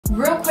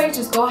Real quick,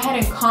 just go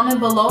ahead and comment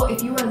below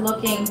if you are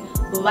looking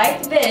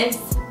like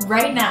this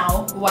right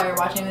now while you're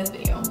watching this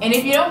video. And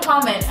if you don't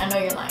comment, I know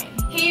you're lying.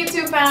 Hey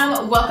YouTube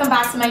fam, welcome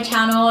back to my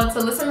channel. It's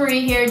Alyssa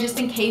Marie here, just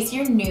in case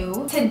you're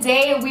new.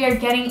 Today we are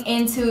getting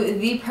into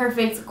the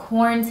perfect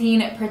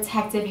quarantine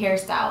protective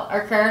hairstyle,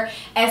 okay?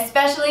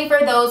 Especially for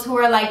those who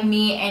are like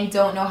me and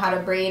don't know how to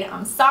braid.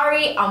 I'm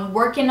sorry, I'm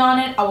working on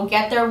it. I will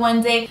get there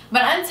one day.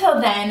 But until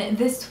then,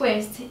 this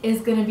twist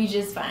is gonna be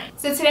just fine.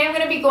 So today I'm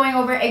gonna be going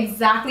over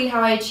exactly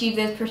how I achieve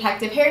this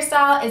protective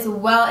hairstyle, as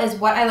well as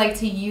what I like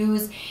to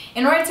use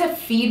in order to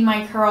feed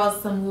my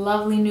curls some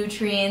lovely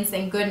nutrients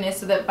and goodness,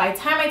 so that by the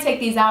time I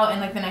take these out in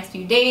like the next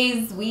few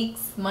days,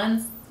 weeks,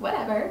 months,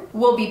 whatever,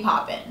 we'll be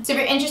popping. So if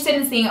you're interested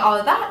in seeing all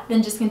of that,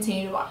 then just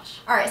continue to watch.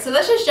 Alright, so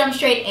let's just jump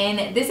straight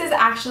in. This is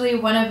actually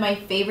one of my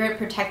favorite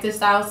protective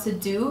styles to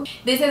do.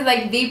 This is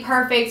like the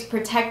perfect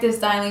protective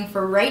styling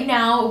for right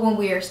now when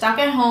we are stuck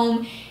at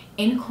home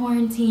in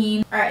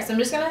quarantine. Alright, so I'm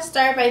just gonna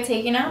start by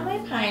taking out my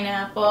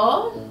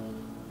pineapple.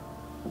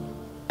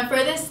 For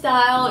this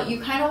style,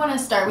 you kind of want to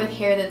start with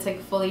hair that's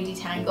like fully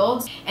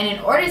detangled, and in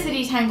order to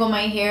detangle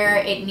my hair,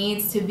 it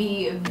needs to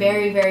be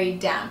very, very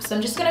damp. So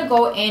I'm just going to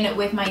go in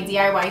with my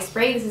DIY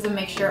spray. This is a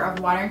mixture of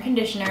water and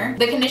conditioner.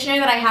 The conditioner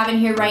that I have in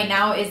here right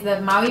now is the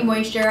Maui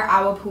Moisture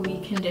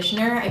Awapui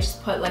conditioner. I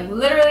just put like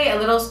literally a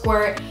little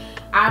squirt,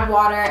 add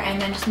water,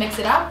 and then just mix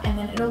it up, and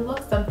then it'll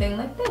look something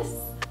like this.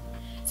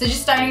 So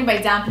just starting by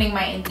dampening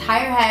my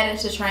entire head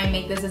to try and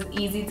make this as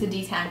easy to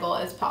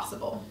detangle as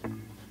possible.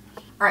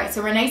 Alright,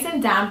 so we're nice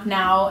and damp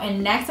now,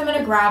 and next I'm going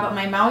to grab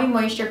my Maui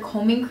Moisture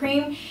combing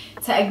cream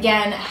to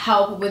again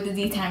help with the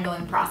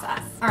detangling process.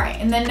 Alright,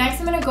 and then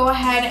next I'm going to go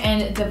ahead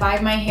and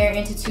divide my hair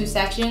into two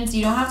sections.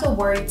 You don't have to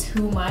worry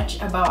too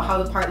much about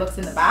how the part looks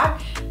in the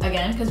back,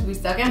 again, because we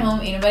stuck at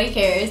home, ain't nobody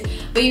cares,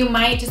 but you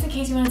might, just in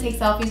case you want to take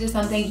selfies or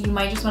something, you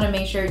might just want to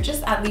make sure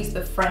just at least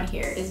the front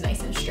here is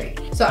nice and straight.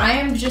 So I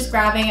am just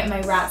grabbing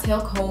my rat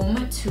tail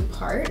comb to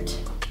part.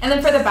 And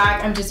then for the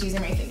back, I'm just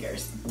using my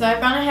fingers. So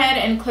I've gone ahead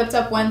and clipped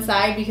up one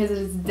side because it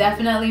is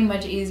definitely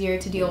much easier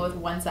to deal with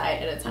one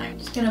side at a time.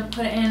 Just gonna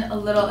put in a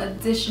little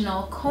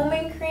additional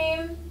combing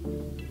cream.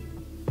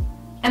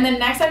 And then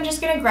next I'm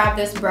just gonna grab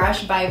this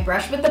brush by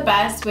Brush with the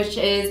Best, which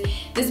is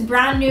this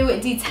brand new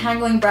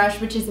detangling brush,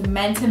 which is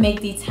meant to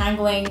make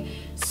detangling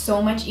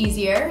so much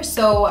easier.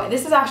 So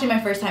this is actually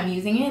my first time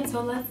using it,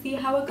 so let's see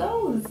how it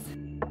goes.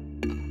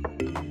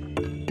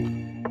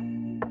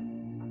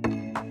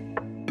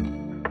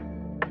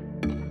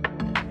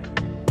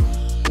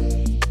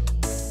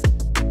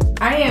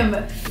 I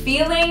am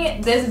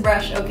feeling this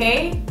brush,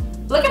 okay?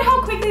 Look at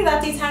how quickly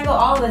that detangled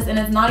all of this, and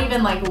it's not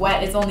even like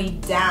wet, it's only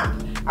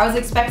damp. I was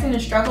expecting to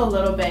struggle a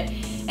little bit,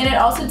 and it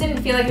also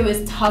didn't feel like it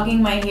was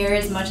tugging my hair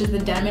as much as the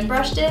Denman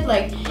brush did.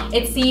 Like,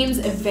 it seems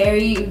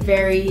very,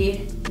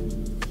 very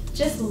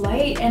just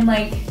light and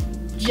like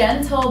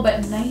gentle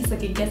but nice,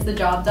 like it gets the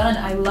job done.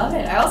 I love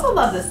it. I also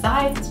love the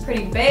size, it's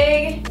pretty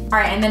big.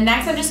 Alright, and then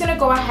next I'm just gonna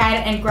go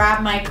ahead and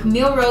grab my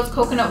Camille Rose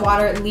Coconut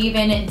Water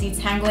Leave-In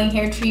Detangling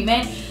Hair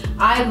Treatment.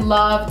 I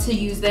love to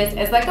use this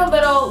as like a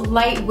little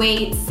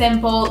lightweight,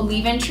 simple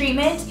leave-in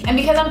treatment. And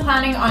because I'm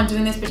planning on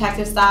doing this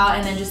protective style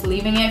and then just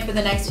leaving it for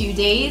the next few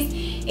days,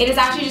 it is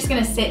actually just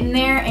gonna sit in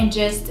there and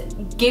just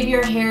give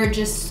your hair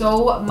just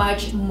so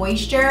much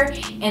moisture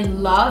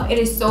and love. It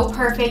is so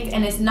perfect,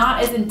 and it's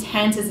not as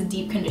intense as a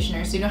deep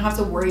conditioner, so you don't have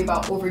to worry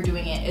about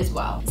overdoing it as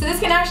well. So this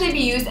can actually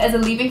be used as a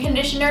leave-in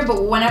conditioner,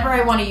 but whenever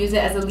I want to use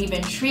it as a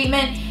leave-in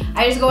treatment,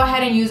 I just go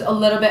ahead and use a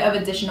little bit of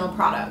additional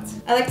product.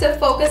 I like to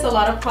focus a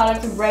lot of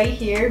product right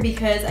here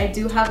because I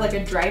do have like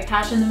a dry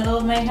patch in the middle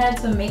of my head,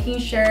 so I'm making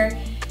sure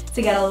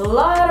to get a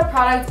lot of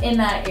product in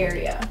that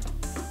area.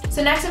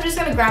 So next I'm just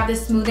going to grab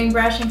this smoothing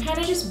brush and kind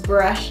of just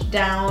brush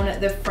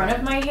down the front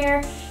of my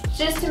hair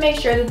just to make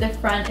sure that the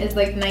front is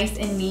like nice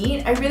and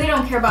neat. I really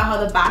don't care about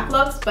how the back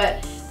looks,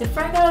 but the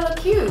front gotta look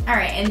cute.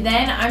 Alright, and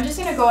then I'm just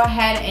gonna go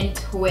ahead and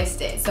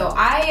twist it. So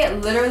I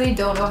literally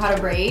don't know how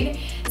to braid,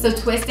 so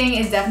twisting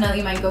is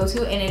definitely my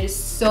go-to, and it is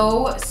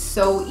so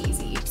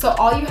easy. So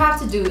all you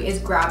have to do is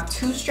grab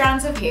 2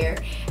 strands of hair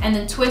and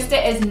then twist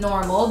it as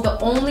normal. The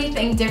only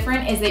thing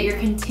different is that you're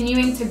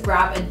continuing to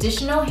grab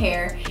additional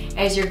hair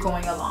as you're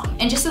going along.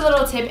 And just a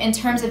little tip in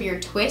terms of your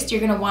twist, you're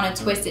gonna wanna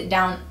twist it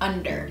down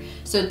under,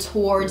 so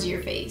towards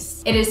your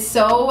face. It is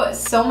so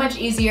much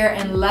easier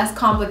and less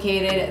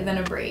complicated than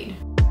a braid.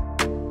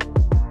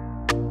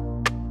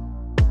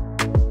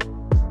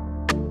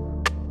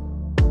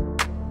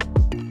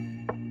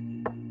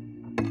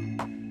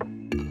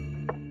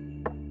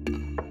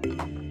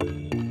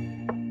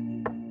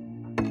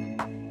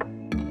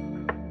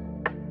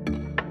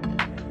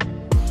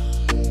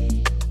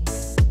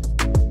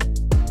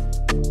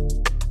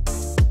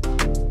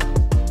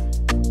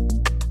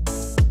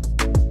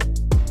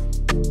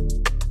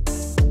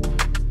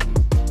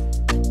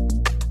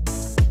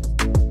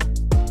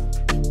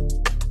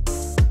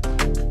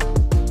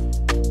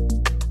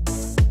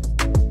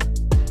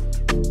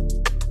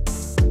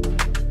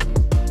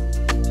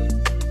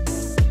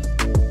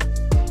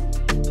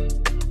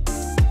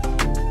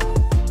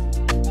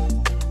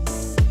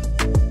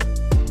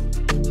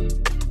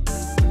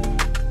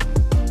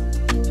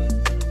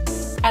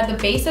 at the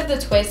base of the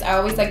twist, I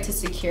always like to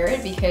secure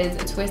it because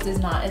a twist is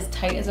not as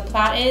tight as a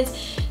plait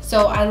is.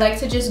 So I like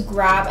to just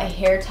grab a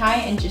hair tie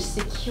and just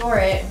secure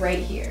it right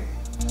here.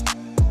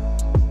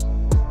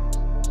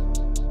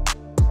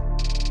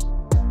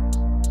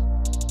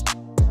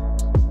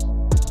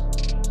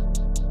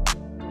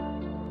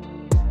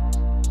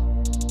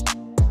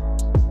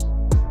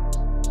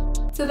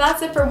 So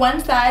that's it for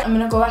one side. I'm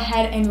gonna go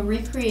ahead and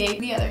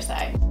recreate the other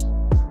side.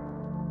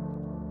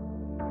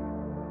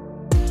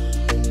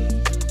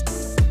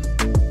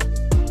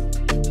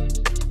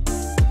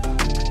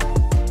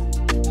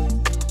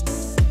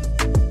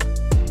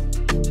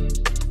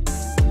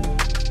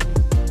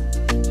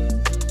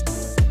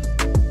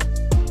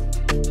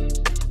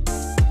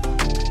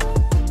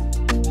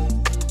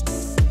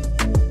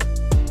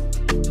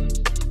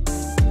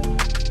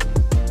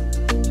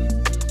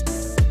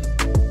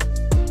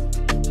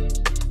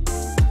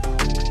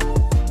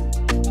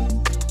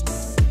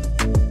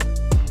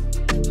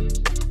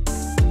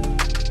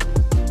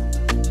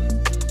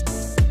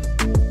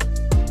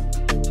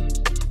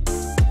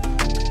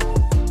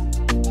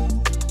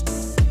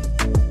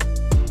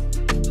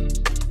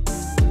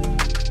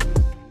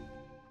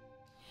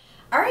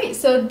 Alright,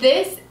 so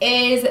this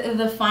is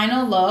the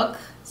final look.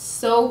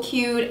 So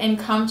cute and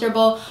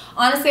comfortable.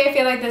 Honestly, I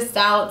feel like this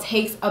style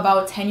takes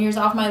about 10 years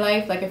off my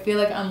life. Like, I feel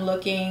like I'm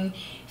looking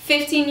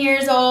 15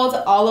 years old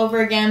all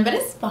over again, but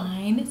it's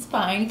fine,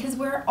 because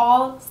we're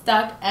all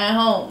stuck at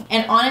home.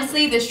 And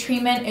honestly, this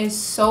treatment is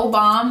so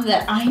bomb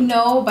that I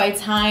know by the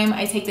time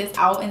I take this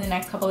out in the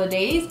next couple of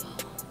days,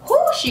 whoo,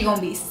 she gonna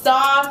be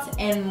soft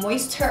and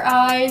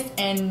moisturized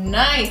and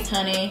nice,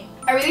 honey.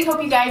 I really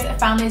hope you guys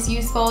found this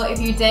useful.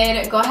 If you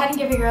did, go ahead and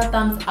give your girl a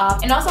thumbs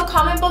up. And also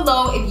comment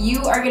below if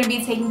you are gonna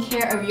be taking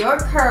care of your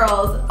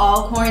curls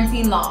all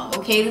quarantine long,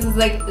 okay? This is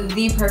like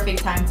the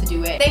perfect time to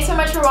do it. Thanks so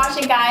much for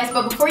watching, guys.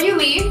 But before you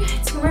leave,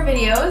 2 more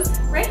videos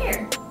right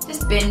here.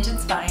 Just binge,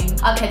 it's fine.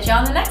 I'll catch you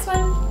on the next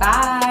one.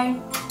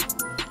 Bye.